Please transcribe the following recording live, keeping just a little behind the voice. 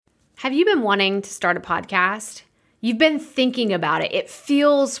Have you been wanting to start a podcast? You've been thinking about it. It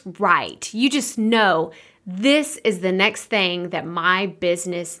feels right. You just know this is the next thing that my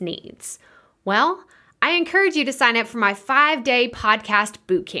business needs. Well, I encourage you to sign up for my 5-day podcast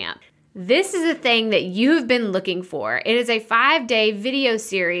bootcamp. This is a thing that you have been looking for. It is a 5-day video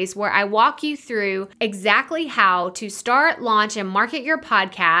series where I walk you through exactly how to start, launch, and market your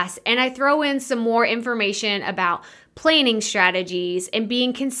podcast. And I throw in some more information about planning strategies and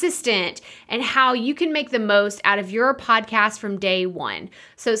being consistent and how you can make the most out of your podcast from day one.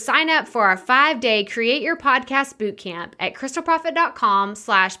 So sign up for our 5-day Create Your Podcast Bootcamp at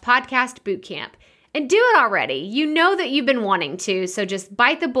crystalprofit.com/podcast bootcamp. And do it already. You know that you've been wanting to, so just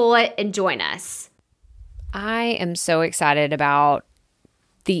bite the bullet and join us. I am so excited about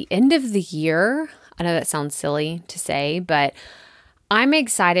the end of the year. I know that sounds silly to say, but I'm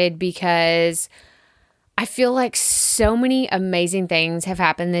excited because I feel like so many amazing things have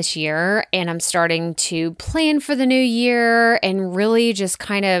happened this year, and I'm starting to plan for the new year and really just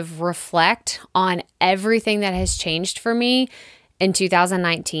kind of reflect on everything that has changed for me in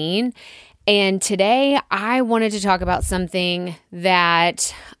 2019. And today I wanted to talk about something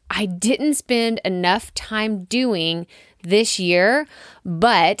that I didn't spend enough time doing this year,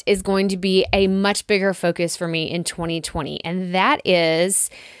 but is going to be a much bigger focus for me in 2020. And that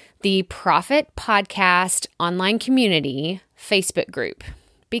is the Profit Podcast Online Community Facebook group.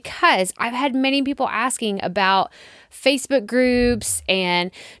 Because I've had many people asking about Facebook groups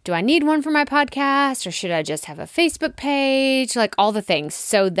and do I need one for my podcast or should I just have a Facebook page? Like all the things.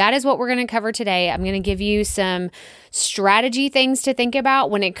 So that is what we're going to cover today. I'm going to give you some strategy things to think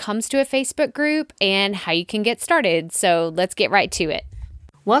about when it comes to a Facebook group and how you can get started. So let's get right to it.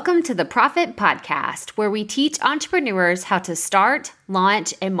 Welcome to the Profit Podcast, where we teach entrepreneurs how to start,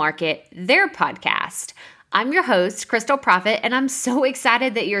 launch, and market their podcast. I'm your host, Crystal Profit, and I'm so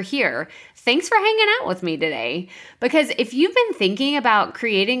excited that you're here. Thanks for hanging out with me today. Because if you've been thinking about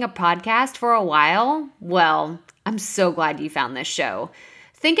creating a podcast for a while, well, I'm so glad you found this show.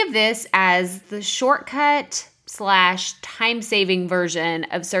 Think of this as the shortcut / time-saving version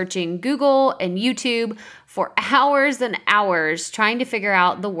of searching Google and YouTube for hours and hours trying to figure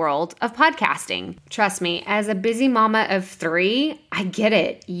out the world of podcasting. Trust me, as a busy mama of 3, I get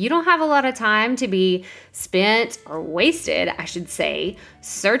it. You don't have a lot of time to be spent or wasted, I should say,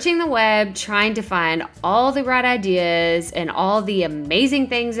 searching the web, trying to find all the right ideas and all the amazing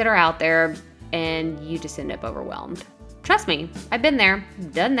things that are out there, and you just end up overwhelmed. Trust me, I've been there,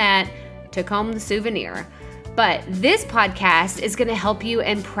 done that, took home the souvenir. But this podcast is going to help you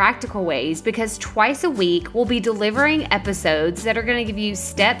in practical ways because twice a week we'll be delivering episodes that are going to give you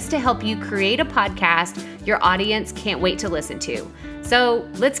steps to help you create a podcast your audience can't wait to listen to. So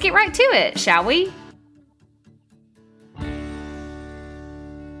let's get right to it, shall we?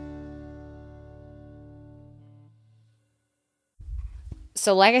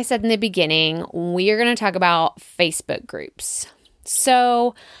 So like I said in the beginning, we are going to talk about Facebook groups.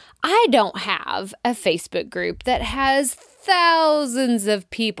 So I don't have a Facebook group that has thousands of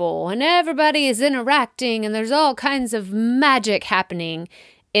people and everybody is interacting and there's all kinds of magic happening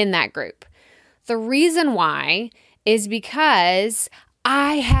in that group. The reason why is because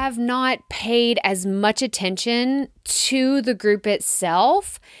I have not paid as much attention to the group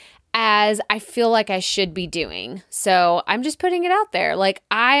itself as I feel like I should be doing. So I'm just putting it out there. Like,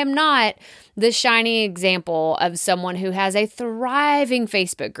 I am not the shiny example of someone who has a thriving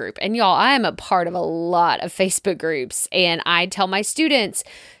Facebook group. And y'all, I am a part of a lot of Facebook groups. And I tell my students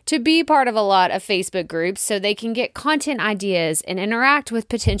to be part of a lot of Facebook groups so they can get content ideas and interact with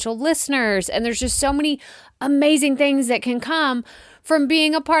potential listeners. And there's just so many amazing things that can come from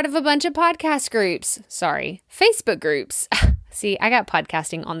being a part of a bunch of podcast groups. Facebook groups. See, I got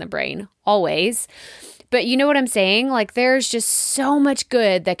podcasting on the brain always, but you know what I'm saying? Like, there's just so much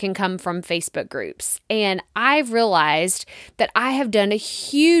good that can come from Facebook groups. And I've realized that I have done a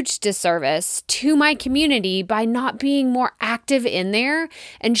huge disservice to my community by not being more active in there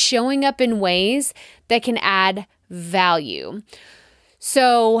and showing up in ways that can add value.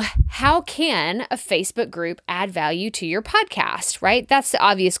 So how can a Facebook group add value to your podcast, right? That's the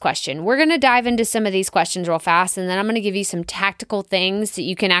obvious question. We're going to dive into some of these questions real fast, and then I'm going to give you some tactical things that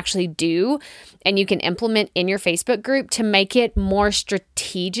you can actually do and you can implement in your Facebook group to make it more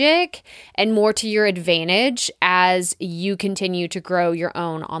strategic and more to your advantage as you continue to grow your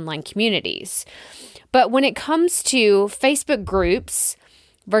own online communities. But when it comes to Facebook groups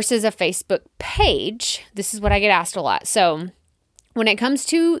versus a Facebook page, this is what I get asked a lot. So when it comes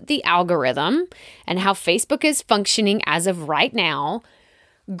to the algorithm and how Facebook is functioning as of right now,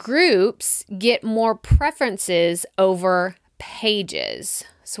 groups get more preferences over pages.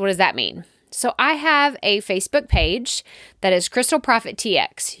 So what does that mean? So I have a Facebook page that is Crystal Profit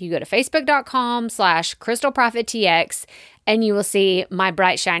TX. You go to facebook.com/Crystal Profit TX and you will see my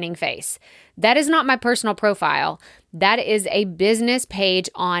bright shining face. That is not my personal profile. That is a business page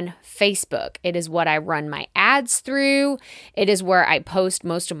on Facebook. It is what I run my ads through. It is where I post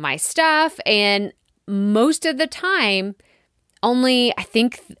most of my stuff. And most of the time, only, I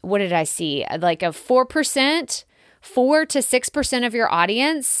think, what did I see? Like a 4 to 6% of your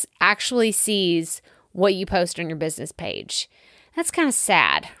audience actually sees what you post on your business page. That's kind of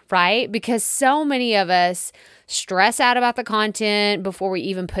sad, right? Because so many of us stress out about the content before we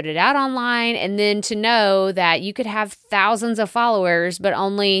even put it out online. And then to know that you could have thousands of followers, but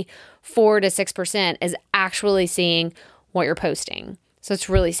only 4 to 6% is actually seeing what you're posting. So it's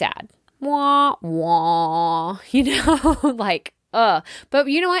really sad. Wah, wah, But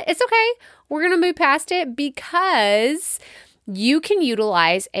you know what? It's okay. We're going to move past it because you can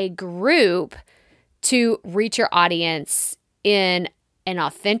utilize a group to reach your audience in an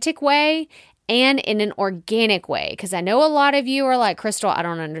authentic way and in an organic way. Because I know a lot of you are like, Crystal, I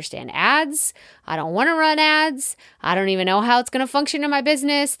don't understand ads. I don't want to run ads. I don't even know how it's going to function in my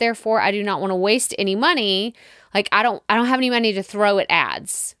business. Therefore, I do not want to waste any money. Like I don't have any money to throw at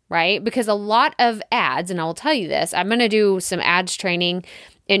ads, right? Because a lot of ads, and I will tell you this, I'm going to do some ads training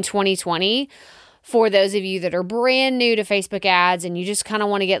in 2020 for those of you that are brand new to Facebook ads and you just kind of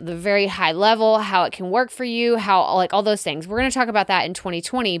want to get the very high level, how it can work for you, how like all those things. We're going to talk about that in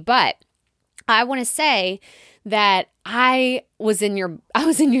 2020, but I want to say that I was in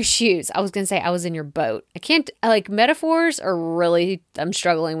your shoes. I was going to say I was in your boat. I can't, like, metaphors are really, I'm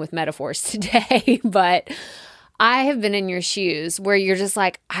struggling with metaphors today, but I have been in your shoes where you're just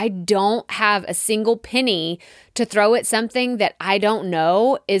like, I don't have a single penny to throw at something that I don't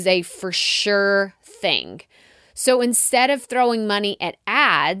know is a for sure thing. So instead of throwing money at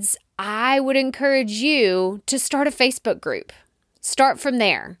ads, I would encourage you to start a Facebook group. Start from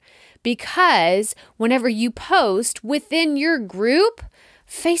there. Because whenever you post within your group,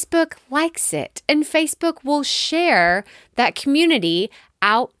 Facebook likes it and Facebook will share that community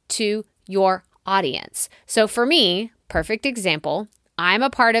out to your audience. So for me, perfect example, I'm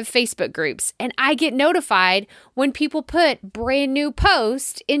a part of Facebook groups and I get notified when people put brand new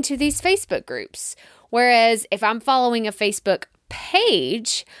posts into these Facebook groups. Whereas if I'm following a Facebook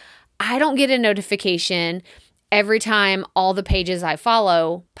page, I don't get a notification every time all the pages I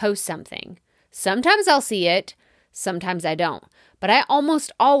follow post something. Sometimes I'll see it, sometimes I don't. But I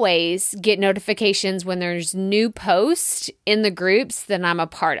almost always get notifications when there's new posts in the groups that I'm a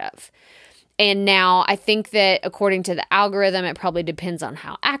part of. And now I think that according to the algorithm, it probably depends on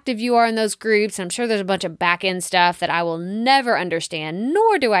how active you are in those groups. I'm sure there's a bunch of back-end stuff that I will never understand,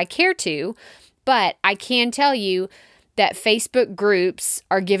 nor do I care to. But I can tell you that Facebook groups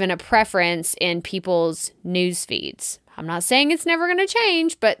are given a preference in people's news feeds. I'm not saying it's never going to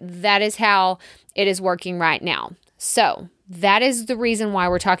change, but that is how it is working right now. So that is the reason why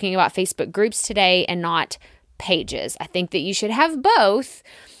we're talking about Facebook groups today and not pages. I think that you should have both,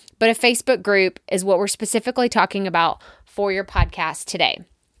 but a Facebook group is what we're specifically talking about for your podcast today.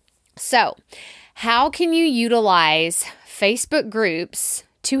 So how can you utilize Facebook groups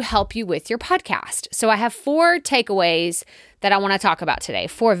to help you with your podcast? So I have 4 takeaways that I want to talk about today.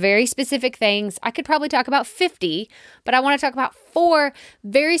 4 very specific things. I could probably talk about 50, but I want to talk about 4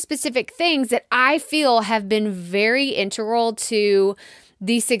 very specific things that I feel have been very integral to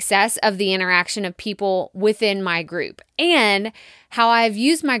the success of the interaction of people within my group and how I've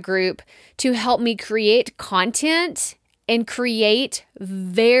used my group to help me create content and create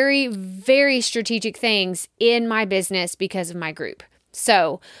very, very strategic things in my business because of my group.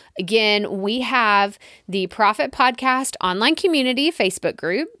 So again, we have the Profit Podcast online community Facebook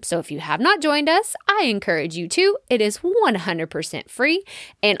group. So if you have not joined us, I encourage you to. It is 100% free.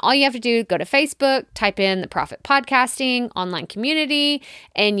 And all you have to do is go to Facebook, type in the Profit Podcasting online community,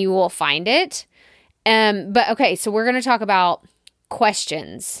 and you will find it. But okay, so we're going to talk about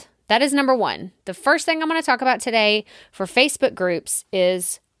questions. That is number 1. The first thing I'm going to talk about today for Facebook groups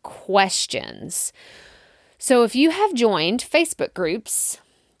is questions. So if you have joined Facebook groups,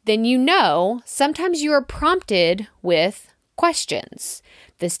 then you know sometimes you are prompted with questions.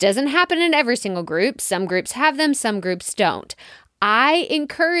 This doesn't happen in every single group. Some groups have them, some groups don't. I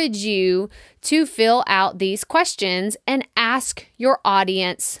encourage you to fill out these questions and ask your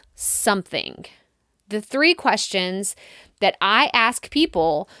audience something. The 3 questions that I ask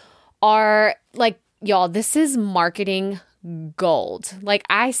people are like, y'all, this is marketing gold. Like,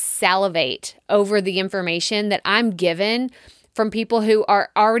 I salivate over the information that I'm given from people who are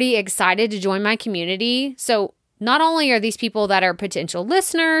already excited to join my community. So Not only are these people that are potential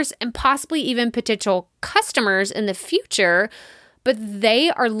listeners and possibly even potential customers in the future, but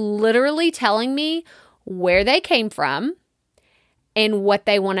they are literally telling me where they came from and what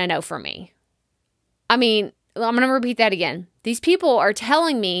they want to know from me. I mean, I'm going to repeat that again. These people are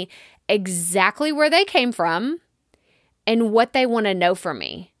telling me exactly where they came from and what they want to know from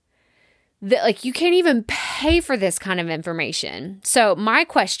me. Like, you can't even pay for this kind of information. So my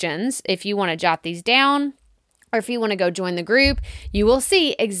questions, if you want to jot these down, or if you want to go join the group, you will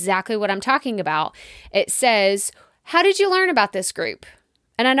see exactly what I'm talking about. It says, how did you learn about this group?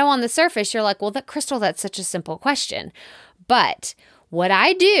 And I know on the surface, you're like, well, Crystal, that's such a simple question. But what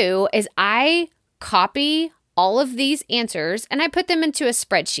I do is I copy all of these answers and I put them into a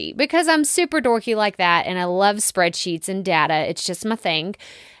spreadsheet because I'm super dorky like that and I love spreadsheets and data. It's just my thing.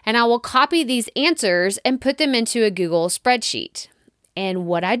 And I will copy these answers and put them into a Google spreadsheet. And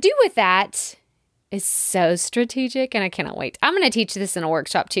what I do with that is so strategic and I cannot wait. I'm going to teach this in a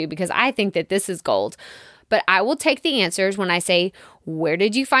workshop too because I think that this is gold. But I will take the answers when I say, where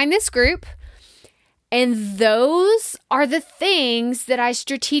did you find this group? And those are the things that I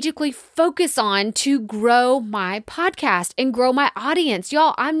strategically focus on to grow my podcast and grow my audience.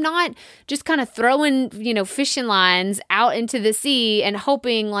 Y'all, I'm not just kind of throwing, fishing lines out into the sea and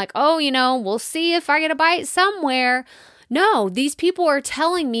hoping like, we'll see if I get a bite somewhere. No, these people are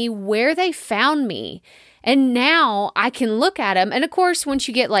telling me where they found me. And now I can look at them. And of course, once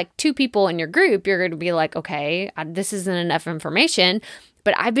you get like 2 people in your group, you're going to be like, okay, this isn't enough information.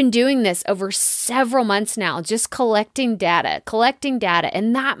 But I've been doing this over several months now, just collecting data.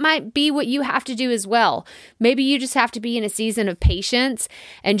 And that might be what you have to do as well. Maybe you just have to be in a season of patience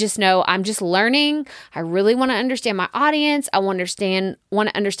and just know I'm just learning. I really want to understand my audience. I want to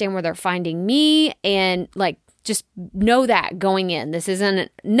understand where they're finding me and just know that going in.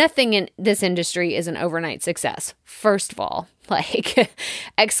 Nothing in this industry is an overnight success. First of all,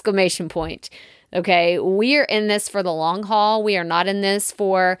 exclamation point. Okay, we are in this for the long haul. We are not in this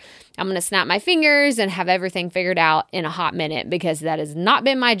for, I'm going to snap my fingers and have everything figured out in a hot minute, because that has not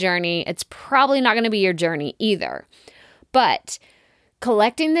been my journey. It's probably not going to be your journey either. But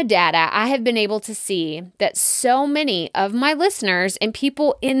collecting the data, I have been able to see that so many of my listeners and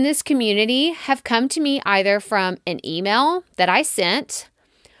people in this community have come to me either from an email that I sent,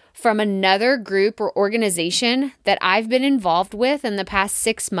 from another group or organization that I've been involved with in the past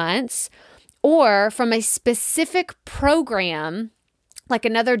 6 months, or from a specific program, like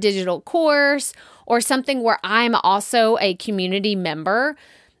another digital course or something where I'm also a community member.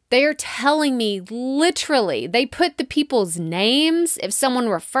 They are telling me literally, they put the people's names. If someone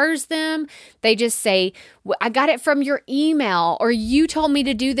refers them, they just say, I got it from your email, or you told me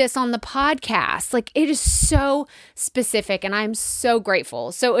to do this on the podcast. It is so specific and I'm so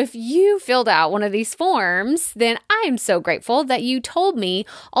grateful. So if you filled out one of these forms, then I'm so grateful that you told me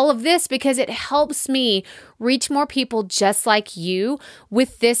all of this, because it helps me reach more people just like you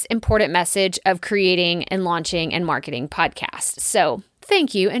with this important message of creating and launching and marketing podcasts. So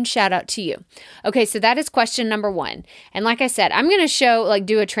thank you and shout out to you. Okay, so that is question number 1. And like I said, I'm going to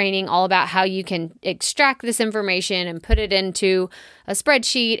do a training all about how you can extract this information and put it into a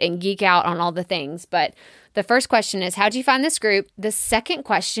spreadsheet and geek out on all the things. But the first question is, how'd you find this group? The second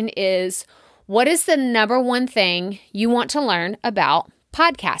question is, what is the number 1 thing you want to learn about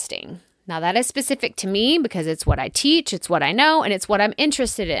podcasting? Now, that is specific to me because it's what I teach, it's what I know, and it's what I'm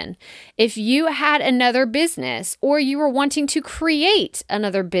interested in. If you had another business or you were wanting to create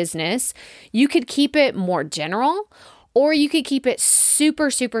another business, you could keep it more general, or you could keep it super,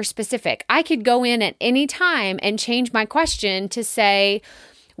 super specific. I could go in at any time and change my question to say,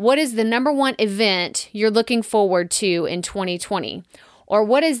 what is the number 1 event you're looking forward to in 2020? Or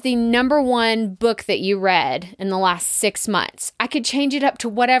what is the number 1 book that you read in the last 6 months? I could change it up to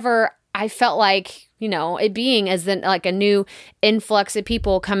whatever I felt like, it being as a new influx of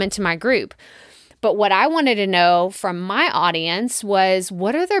people come into my group. But what I wanted to know from my audience was,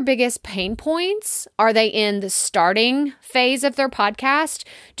 what are their biggest pain points? Are they in the starting phase of their podcast?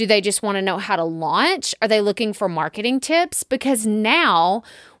 Do they just want to know how to launch? Are they looking for marketing tips? Because now,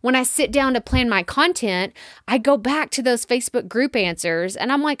 when I sit down to plan my content, I go back to those Facebook group answers and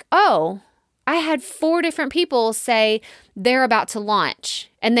I'm like, oh, I had 4 different people say they're about to launch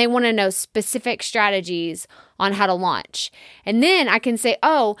and they want to know specific strategies on how to launch. And then I can say,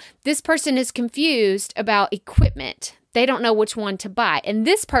 oh, this person is confused about equipment. They don't know which one to buy. And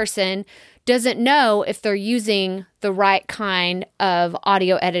this person doesn't know if they're using the right kind of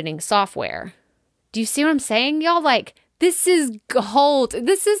audio editing software. Do you see what I'm saying, y'all? This is gold.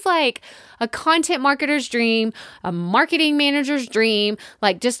 This is like a content marketer's dream, a marketing manager's dream,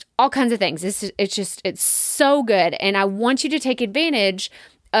 like just all kinds of things. It's so good. And I want you to take advantage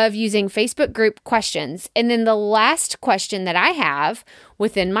of using Facebook group questions. And then the last question that I have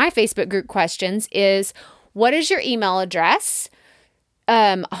within my Facebook group questions is, what is your email address?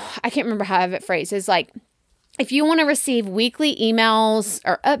 I can't remember how I have it phrased. It's like, if you want to receive weekly emails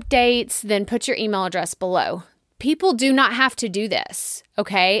or updates, then put your email address below. People do not have to do this,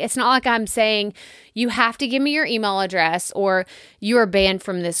 okay? It's not like I'm saying you have to give me your email address or you are banned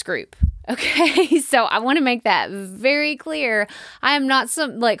from this group, okay? So I want to make that very clear. I am not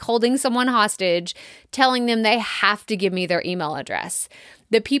holding someone hostage, telling them they have to give me their email address.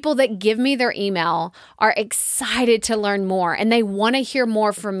 The people that give me their email are excited to learn more and they want to hear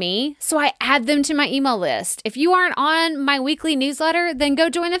more from me. So I add them to my email list. If you aren't on my weekly newsletter, then go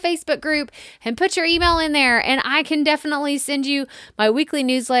join the Facebook group and put your email in there. And I can definitely send you my weekly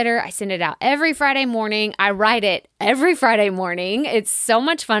newsletter. I send it out every Friday morning. I write it every Friday morning. It's so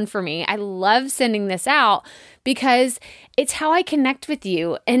much fun for me. I love sending this out because it's how I connect with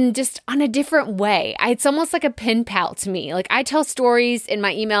you and just on a different way. It's almost like a pen pal to me. Like I tell stories in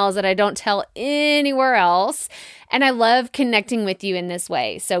my emails that I don't tell anywhere else. And I love connecting with you in this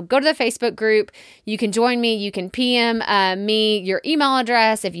way. So go to the Facebook group. You can join me. You can PM me your email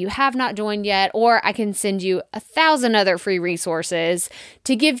address if you have not joined yet, or I can send you 1,000 other free resources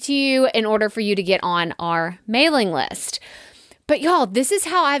to give to you in order for you to get on our mailing list. But y'all, this is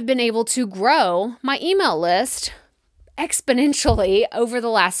how I've been able to grow my email list exponentially over the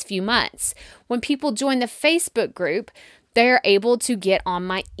last few months. When people join the Facebook group, they're able to get on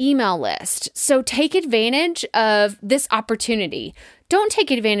my email list. So take advantage of this opportunity. Don't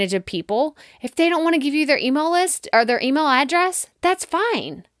take advantage of people. If they don't want to give you their email list or their email address, that's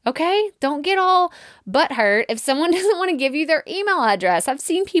fine. Okay? Don't get all butthurt if someone doesn't want to give you their email address. I've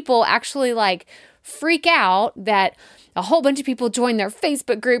seen people actually freak out that a whole bunch of people joined their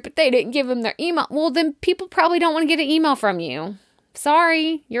Facebook group, but they didn't give them their email. Well, then people probably don't want to get an email from you.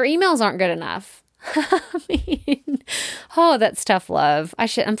 Sorry, your emails aren't good enough. That's tough love. I'm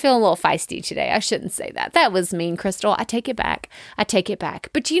feeling a little feisty today. I shouldn't say that. That was mean, Crystal. I take it back.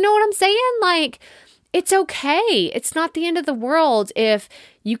 But you know what I'm saying? It's okay. It's not the end of the world if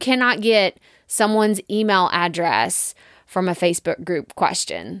you cannot get someone's email address from a Facebook group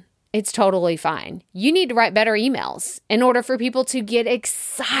question. It's totally fine. You need to write better emails in order for people to get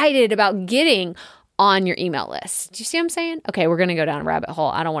excited about getting on your email list. Do you see what I'm saying? Okay, we're going to go down a rabbit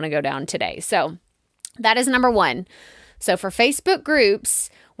hole. I don't want to go down today. So that is number one. So for Facebook groups,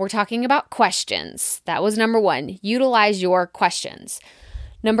 we're talking about questions. That was number one. Utilize your questions.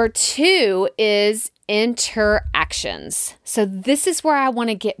 Number two is interactions. So this is where I want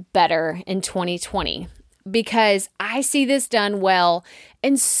to get better in 2020 because I see this done well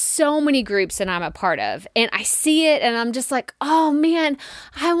in so many groups that I'm a part of. And I see it and I'm just like, oh man,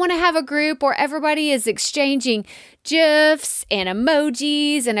 I want to have a group where everybody is exchanging GIFs and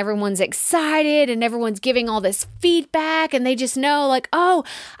emojis and everyone's excited and everyone's giving all this feedback and they just know oh,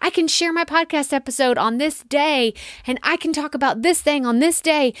 I can share my podcast episode on this day and I can talk about this thing on this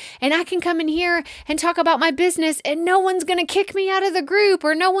day and I can come in here and talk about my business and no one's going to kick me out of the group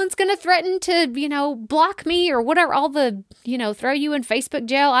or no one's going to threaten to, block me or whatever, all the, throw you in Facebook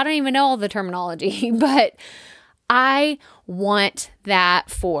jail. I don't even know all the terminology, but I want that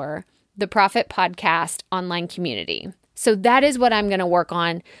for the Profit Podcast online community. So that is what I'm going to work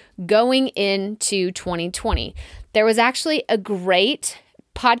on going into 2020. There was actually a great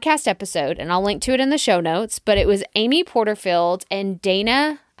podcast episode, and I'll link to it in the show notes, but it was Amy Porterfield and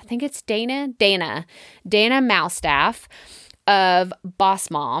Dana Moustaff of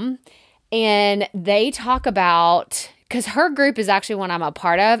Boss Mom. And they talk about, because her group is actually one I'm a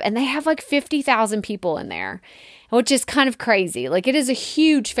part of, and they have 50,000 people in there, which is kind of crazy. It is a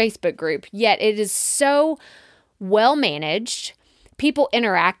huge Facebook group, yet it is so well managed. People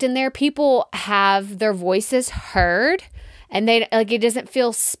interact in there. People have their voices heard. And they it doesn't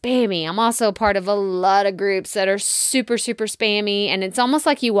feel spammy. I'm also a part of a lot of groups that are super, super spammy. And it's almost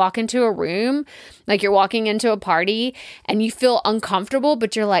like you walk into a room, like you're walking into a party and you feel uncomfortable,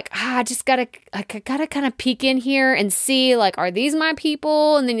 but you're like, I just gotta kind of peek in here and see, are these my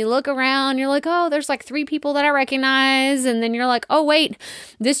people? And then you look around, you're like, oh, there's 3 people that I recognize. And then you're like, oh, wait,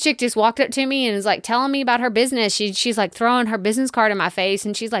 this chick just walked up to me and is telling me about her business. She's throwing her business card in my face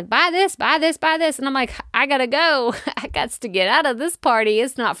and she's like, buy this, buy this, buy this. And I'm like, I gotta go. I got to get out of this party.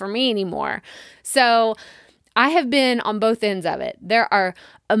 It's not for me anymore. So I have been on both ends of it. There are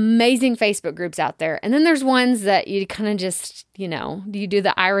amazing Facebook groups out there. And then there's ones that you kind of just, you do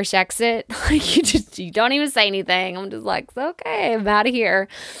the Irish exit. Like you don't even say anything. I'm just like, okay, I'm out of here.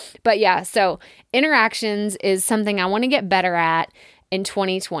 But yeah, so interactions is something I want to get better at in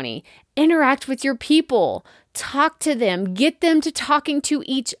 2020. Interact with your people. Talk to them. Get them to talking to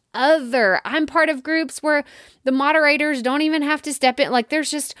each other. I'm part of groups where the moderators don't even have to step in. Like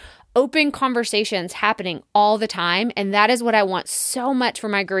there's just open conversations happening all the time. And that is what I want so much for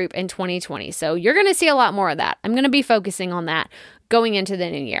my group in 2020. So you're going to see a lot more of that. I'm going to be focusing on that going into the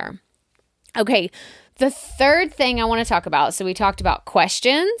new year. Okay. The third thing I want to talk about. So we talked about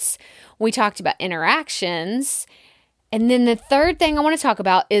questions. We talked about interactions. And then the third thing I want to talk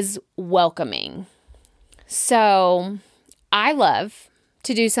about is welcoming. So I love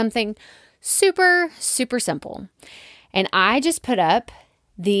to do something super, super simple. And I just put up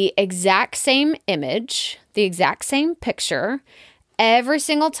the exact same image, the exact same picture, every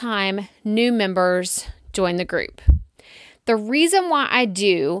single time new members join the group. The reason why I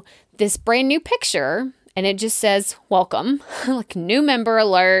do this brand new picture, and it just says welcome, like new member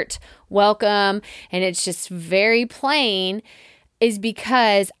alert, welcome, and it's just very plain, is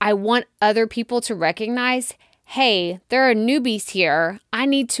because I want other people to recognize, hey, there are newbies here. I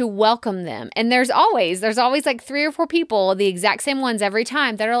need to welcome them. And there's always like 3 or 4 people, the exact same ones every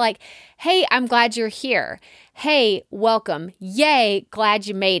time, that are like, hey, I'm glad you're here. Hey, welcome. Yay, glad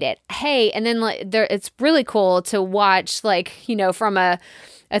you made it. Hey, and then it's really cool to watch, from a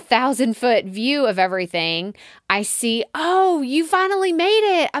 1,000-foot view of everything. I see, oh, you finally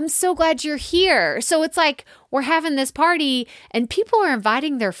made it. I'm so glad you're here. So it's like we're having this party and people are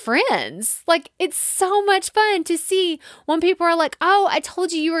inviting their friends. Like it's so much fun to see when people are like, oh, I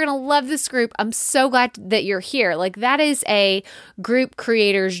told you were going to love this group. I'm so glad that you're here. Like that is a group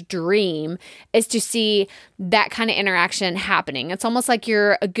creator's dream, is to see that kind of interaction happening. It's almost like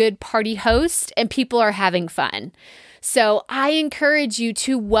you're a good party host and people are having fun. So I encourage you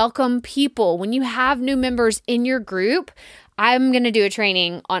to welcome people. When you have new members in your group, I'm going to do a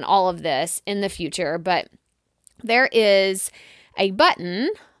training on all of this in the future, but there is a button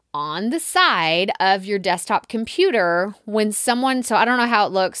on the side of your desktop computer when someone, so I don't know how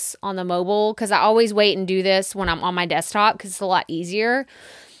it looks on the mobile because I always wait and do this when I'm on my desktop because it's a lot easier.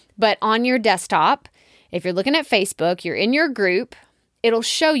 But on your desktop, if you're looking at Facebook, you're in your group, it'll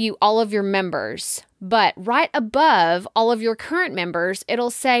show you all of your members. But right above all of your current members,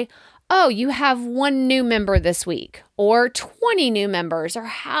 it'll say, oh, you have 1 new member this week, or 20 new members, or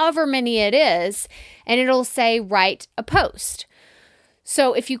however many it is, and it'll say write a post.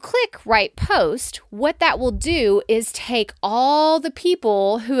 So if you click write post, what that will do is take all the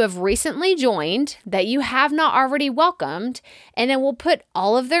people who have recently joined that you have not already welcomed, and it will put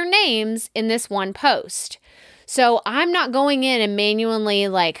all of their names in this one post. So I'm not going in and manually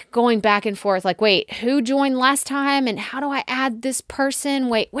going back and forth wait, who joined last time and how do I add this person?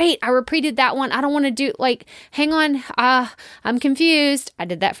 Wait, I repeated that one. I don't want to do hang on. I'm confused. I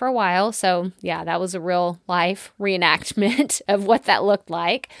did that for a while. So yeah, that was a real life reenactment of what that looked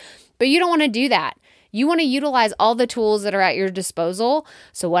like. But you don't want to do that. You want to utilize all the tools that are at your disposal.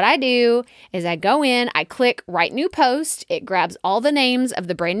 So what I do is I go in, I click write new post. It grabs all the names of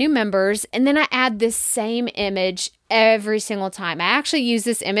the brand new members, and then I add this same image every single time. I actually use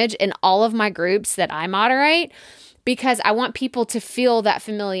this image in all of my groups that I moderate because I want people to feel that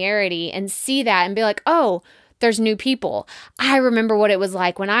familiarity and see that and be like, oh, there's new people. I remember what it was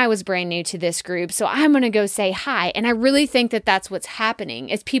like when I was brand new to this group, so I'm going to go say hi. And I really think that that's what's happening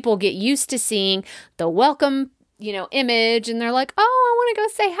is people get used to seeing the welcome, image, and they're like, oh, I want to go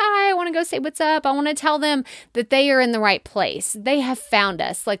say hi. I want to go say what's up. I want to tell them that they are in the right place. They have found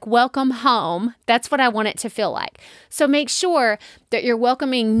us, welcome home. That's what I want it to feel like. So make sure that you're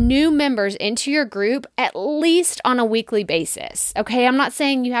welcoming new members into your group at least on a weekly basis. Okay, I'm not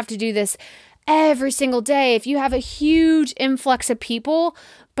saying you have to do this every single day if you have a huge influx of people,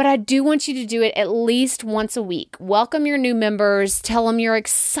 but I do want you to do it at least once a week. Welcome your new members, tell them you're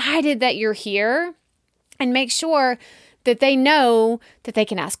excited that you're here, and make sure that they know that they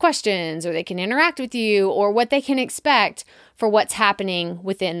can ask questions or they can interact with you or what they can expect for what's happening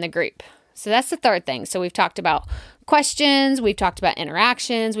within the group. So that's the third thing. So we've talked about questions, we've talked about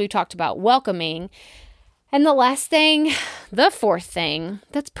interactions, we've talked about welcoming. And the last thing, the fourth thing,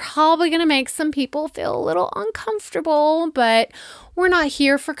 that's probably going to make some people feel a little uncomfortable, but we're not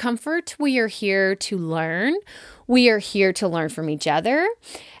here for comfort. We are here to learn. We are here to learn from each other.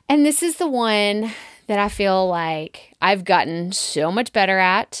 And this is the one that I feel like I've gotten so much better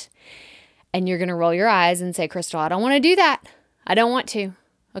at. And you're going to roll your eyes and say, Crystal, I don't want to do that. I don't want to.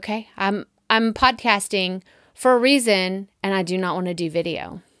 Okay. I'm podcasting for a reason, and I do not want to do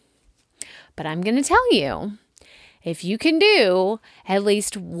video. But I'm going to tell you, if you can do at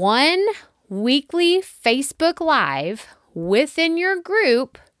least one weekly Facebook Live within your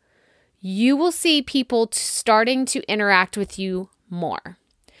group, you will see people starting to interact with you more.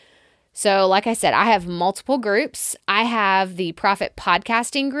 So like I said, I have multiple groups. I have the Profit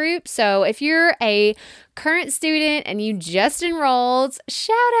Podcasting group. So if you're a current student and you just enrolled,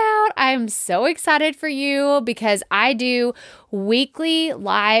 shout out. I'm so excited for you because I do weekly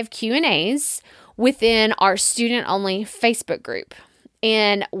live Q&As within our student-only Facebook group.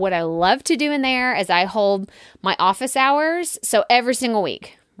 And what I love to do in there is I hold my office hours. So every single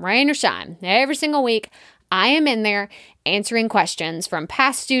week, rain or shine, every single week, I am in there answering questions from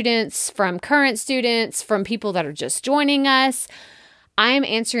past students, from current students, from people that are just joining us. I am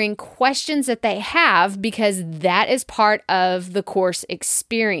answering questions that they have because that is part of the course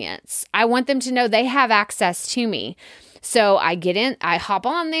experience. I want them to know they have access to me. So I get in, I hop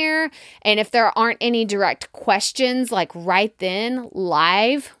on there, and if there aren't any direct questions like right then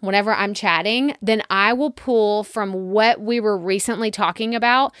live whenever I'm chatting, then I will pull from what we were recently talking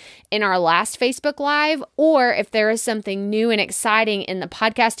about in our last Facebook Live, or if there is something new and exciting in the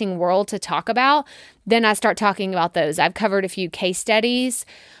podcasting world to talk about, then I start talking about those. I've covered a few case studies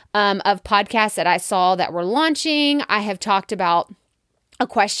of podcasts that I saw that were launching. I have talked about a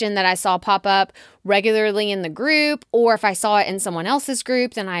question that I saw pop up regularly in the group, or if I saw it in someone else's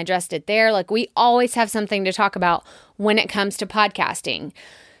group, then I addressed it there. Like, we always have something to talk about when it comes to podcasting.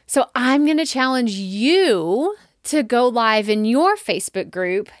 So I'm going to challenge you to go live in your Facebook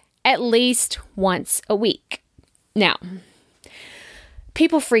group at least once a week. Now,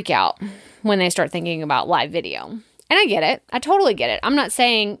 people freak out when they start thinking about live video. And I get it. I totally get it. I'm not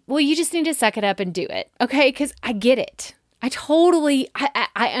saying, well, you just need to suck it up and do it. Okay? Because I get it.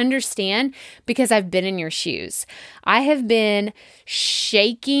 I understand because I've been in your shoes. I have been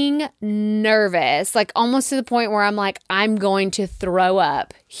shaking nervous, like almost to the point where I'm like, I'm going to throw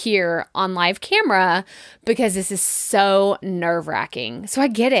up here on live camera because this is so nerve-wracking. So I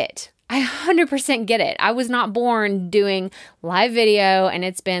get it. I 100% get it. I was not born doing live video, and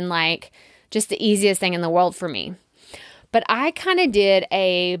it's been like just the easiest thing in the world for me. But I kind of did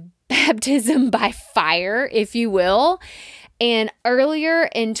a baptism by fire, if you will. And earlier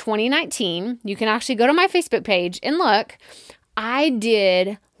in 2019, you can actually go to my Facebook page and look, I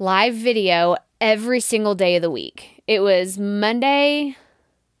did live video every single day of the week. It was Monday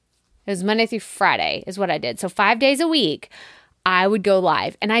through Friday is what I did. So 5 days a week, I would go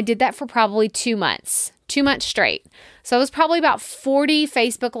live. And I did that for probably 2 months straight. So it was probably about 40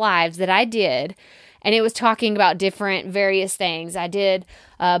 Facebook Lives that I did. And it was talking about different various things. I did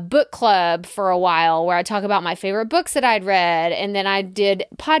a book club for a while where I talk about my favorite books that I'd read. And then I did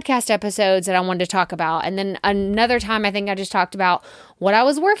podcast episodes that I wanted to talk about. And then another time, I think I just talked about what I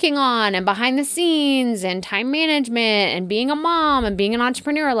was working on and behind the scenes and time management and being a mom and being an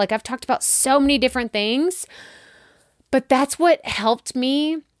entrepreneur. Like, I've talked about so many different things. But that's what helped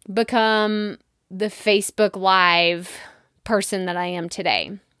me become the Facebook Live person that I am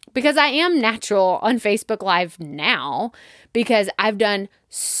today. Because I am natural on Facebook Live now because I've done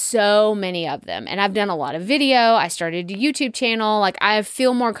so many of them, and I've done a lot of video. I started a YouTube channel. Like, I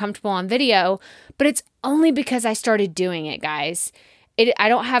feel more comfortable on video, but it's only because I started doing it, guys. I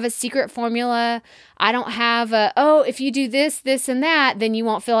don't have a secret formula. I don't have if you do this, this, and that, then you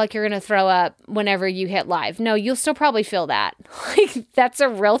won't feel like you're going to throw up whenever you hit live. No, you'll still probably feel that. Like, that's a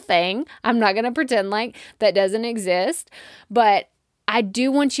real thing. I'm not going to pretend like that doesn't exist, but I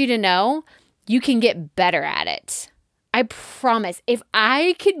do want you to know you can get better at it. I promise. If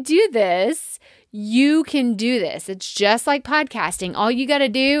I could do this, you can do this. It's just like podcasting. All you got to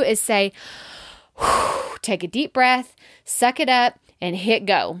do is say, take a deep breath, suck it up, and hit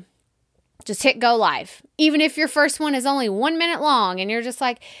go. Just hit go live. Even if your first one is only 1 minute long and you're just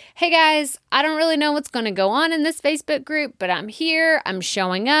like, hey guys, I don't really know what's going to go on in this Facebook group, but I'm here. I'm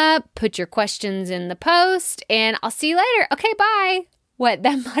showing up. Put your questions in the post and I'll see you later. Okay, bye. What,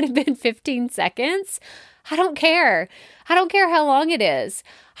 that might have been 15 seconds? I don't care. I don't care how long it is.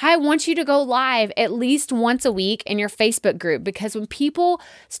 I want you to go live at least once a week in your Facebook group, because when people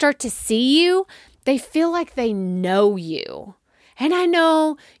start to see you, they feel like they know you. And I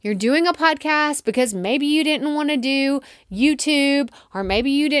know you're doing a podcast because maybe you didn't want to do YouTube, or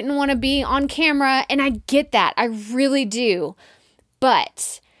maybe you didn't want to be on camera. And I get that. I really do.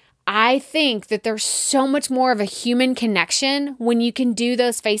 But I think that there's so much more of a human connection when you can do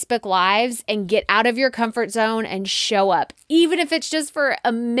those Facebook Lives and get out of your comfort zone and show up. Even if it's just for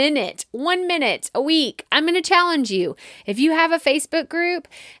a minute, 1 minute a week, I'm going to challenge you. If you have a Facebook group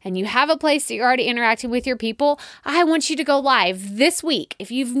and you have a place that you're already interacting with your people, I want you to go live this week. If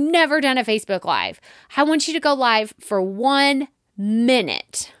you've never done a Facebook Live, I want you to go live for 1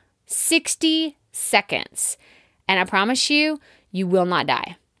 minute, 60 seconds. And I promise you, you will not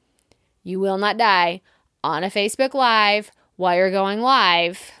die. You will not die on a Facebook Live while you're going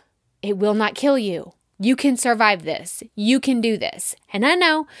live. It will not kill you. You can survive this. You can do this. And I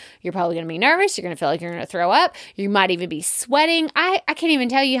know you're probably going to be nervous. You're going to feel like you're going to throw up. You might even be sweating. I can't even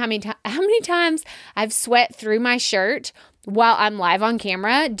tell you how many times I've sweat through my shirt while I'm live on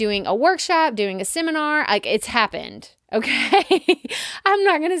camera doing a workshop, doing a seminar. Like, it's happened. Okay. I'm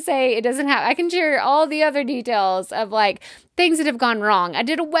not going to say it doesn't happen. I can share all the other details of like things that have gone wrong. I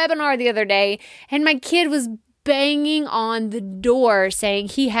did a webinar the other day and my kid was banging on the door saying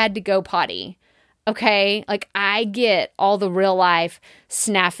he had to go potty. Okay. Like, I get all the real life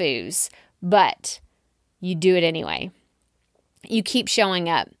snafus, but you do it anyway. You keep showing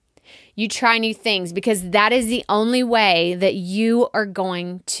up. You try new things because that is the only way that you are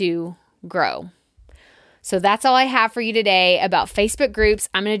going to grow. So that's all I have for you today about Facebook groups.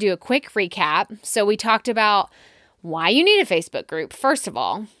 I'm going to do a quick recap. So we talked about why you need a Facebook group, first of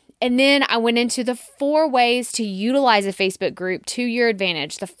all. And then I went into the 4 ways to utilize a Facebook group to your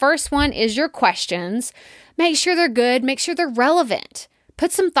advantage. The first one is your questions. Make sure they're good. Make sure they're relevant.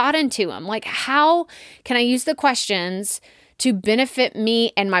 Put some thought into them. Like, how can I use the questions to benefit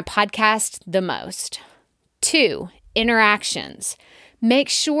me and my podcast the most? 2, interactions. Make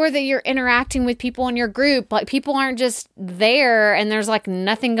sure that you're interacting with people in your group. Like, people aren't just there and there's like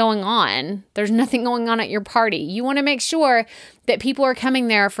nothing going on. There's nothing going on at your party. You want to make sure that people are coming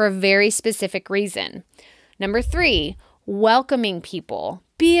there for a very specific reason. Number 3, welcoming people.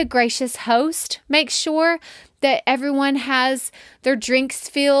 Be a gracious host. Make sure that everyone has their drinks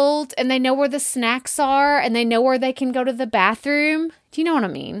filled and they know where the snacks are and they know where they can go to the bathroom. Do you know what I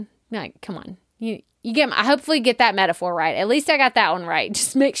mean? Like, come on. You get, I hopefully get that metaphor right. At least I got that one right.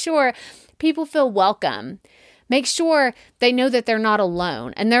 Just make sure people feel welcome. Make sure they know that they're not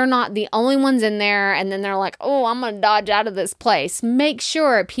alone and they're not the only ones in there. And then they're like, oh, I'm going to dodge out of this place. Make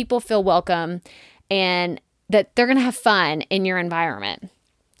sure people feel welcome and that they're going to have fun in your environment.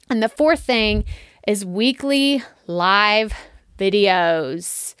 And the 4th thing is weekly live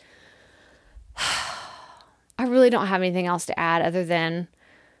videos. I really don't have anything else to add other than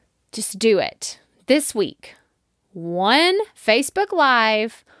just do it. This week, 1 Facebook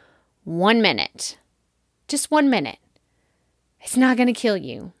Live, 1 minute. Just 1 minute. It's not going to kill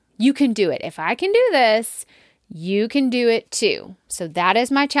you. You can do it. If I can do this, you can do it too. So that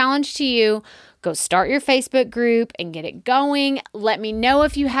is my challenge to you. Go start your Facebook group and get it going. Let me know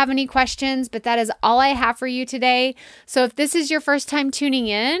if you have any questions, but that is all I have for you today. So if this is your first time tuning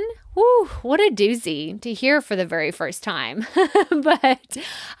in, woo, what a doozy to hear for the very first time. But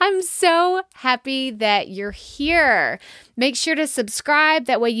I'm so happy that you're here. Make sure to subscribe.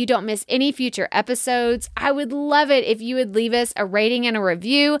 That way you don't miss any future episodes. I would love it if you would leave us a rating and a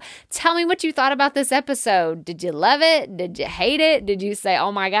review. Tell me what you thought about this episode. Did you love it? Did you hate it? Did you say,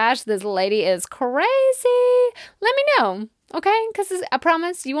 oh my gosh, this lady is crazy? Let me know. Okay, because I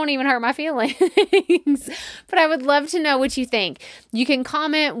promise you won't even hurt my feelings. But I would love to know what you think. You can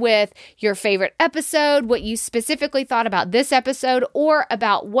comment with your favorite episode, what you specifically thought about this episode, or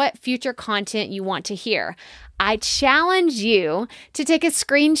about what future content you want to hear. I challenge you to take a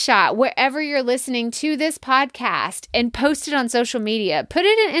screenshot wherever you're listening to this podcast and post it on social media. Put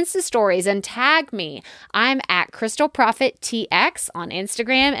it in Insta stories and tag me. I'm at Crystal Prophet TX on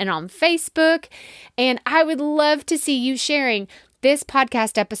Instagram and on Facebook. And I would love to see you sharing this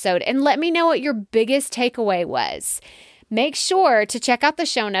podcast episode and let me know what your biggest takeaway was. Make sure to check out the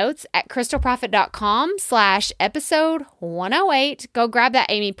show notes at crystalprofit.com/episode 108. Go grab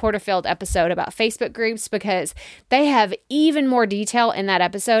that Amy Porterfield episode about Facebook groups because they have even more detail in that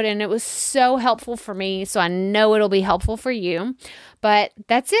episode and it was so helpful for me. So I know it'll be helpful for you. But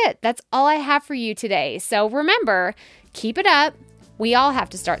that's it. That's all I have for you today. So remember, keep it up. We all have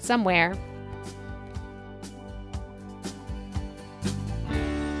to start somewhere.